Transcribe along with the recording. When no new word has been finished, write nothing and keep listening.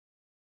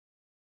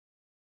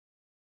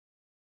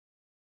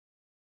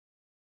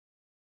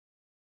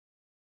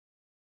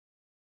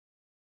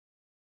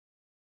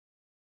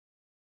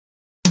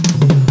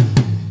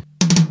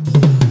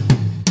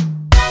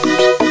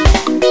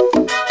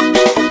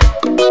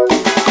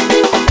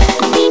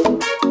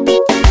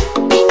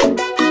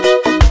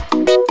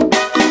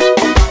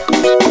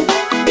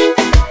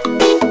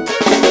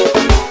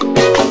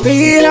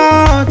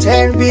not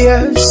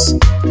envious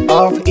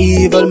of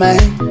evil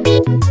men,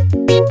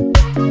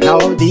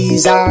 no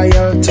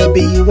desire to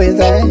be with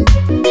them.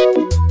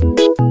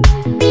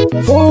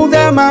 For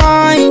their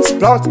minds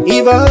plot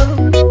evil,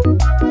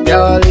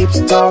 their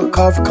lips talk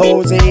of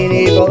causing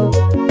evil.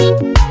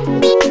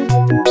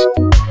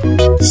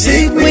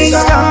 Seek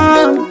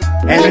wisdom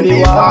and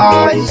be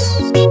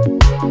wise.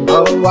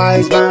 A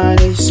wise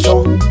man is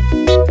strong.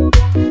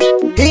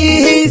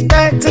 He is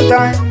better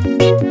than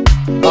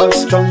a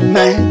strong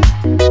man.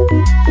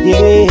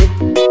 Yeah.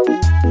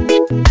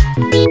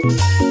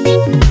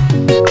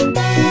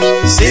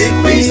 Seek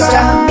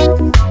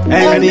wisdom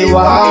and be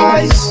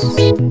wise.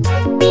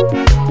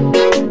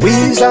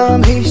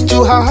 Wisdom is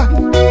too hard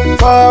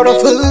for a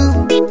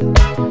fool.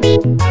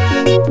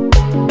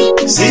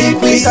 Seek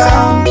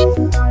wisdom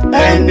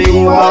and be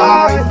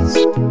wise.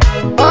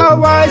 A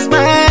wise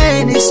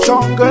man is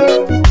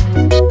stronger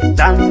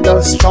than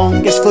the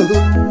strongest fool.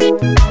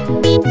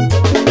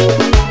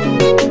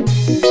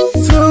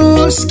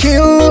 Through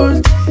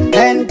skilled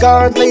and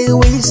godly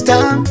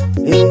wisdom,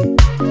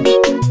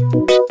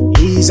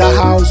 is a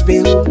house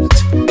built,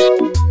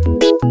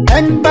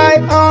 and by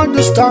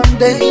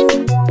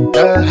understanding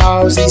the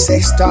house is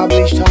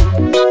established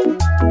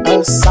on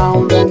a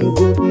sound and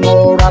good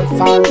moral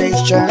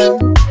foundation.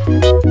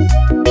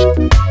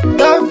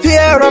 The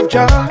fear of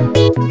God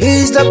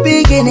is the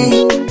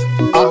beginning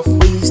of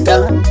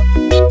wisdom.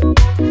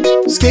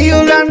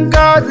 Skill and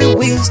godly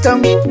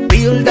wisdom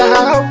build a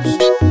house.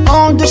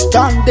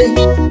 Understanding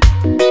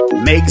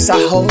makes a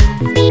home.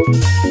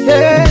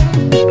 Yeah.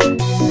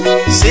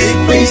 Seek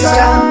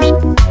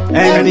wisdom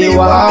and be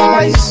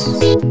wise.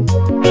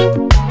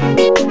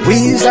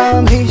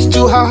 Wisdom is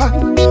too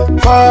hard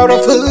for a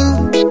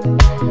fool.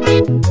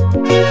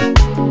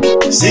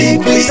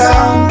 Seek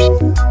wisdom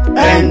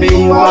and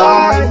be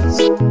wise.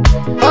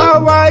 A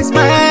wise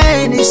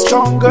man is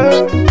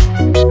stronger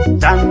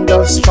than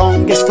the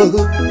strongest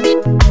fool.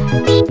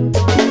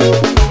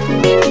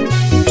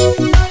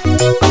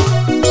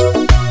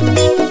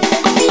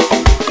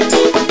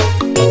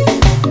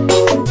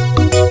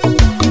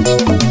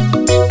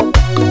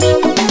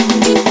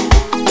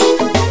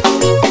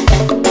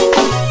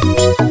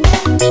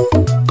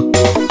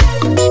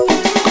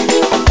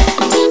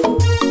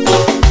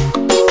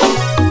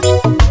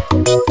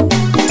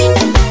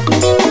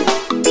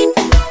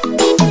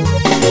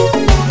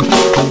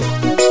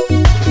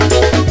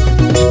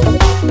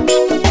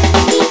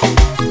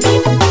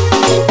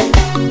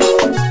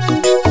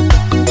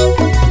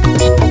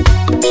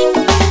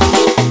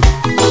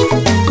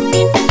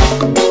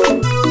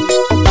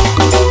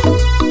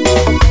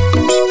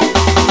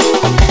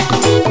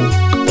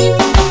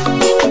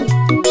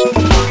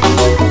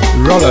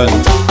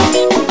 Roland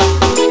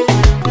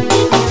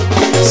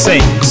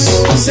sings.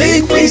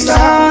 Seek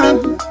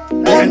wisdom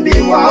and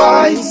be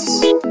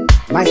wise,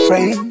 my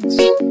friends,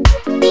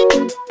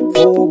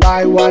 for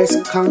by wise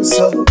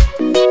counsel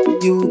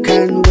you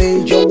can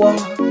wage a war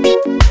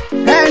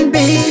and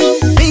be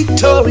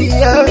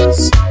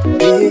victorious.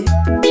 Yeah.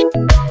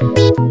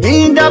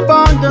 In the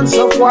abundance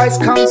of wise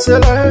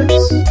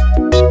counselors,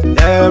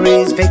 there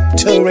is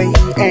victory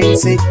and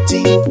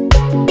safety.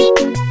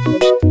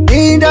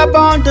 In the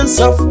abundance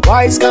of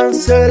wise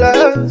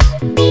counselors,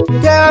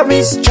 there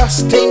is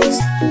justice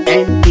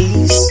and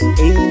peace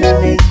in a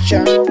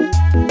nation.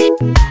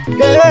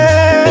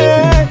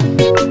 Yeah,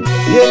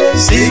 yeah.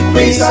 Seek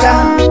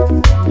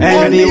wisdom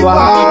and be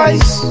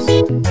wise.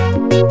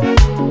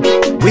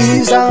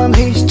 Wisdom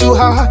is too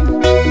hard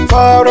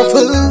for a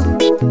fool.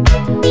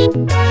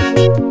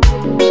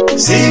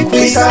 Seek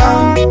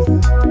wisdom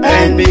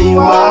and be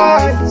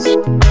wise.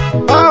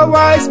 A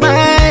wise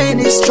man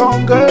is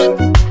stronger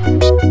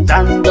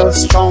than the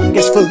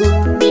strongest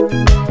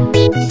fool.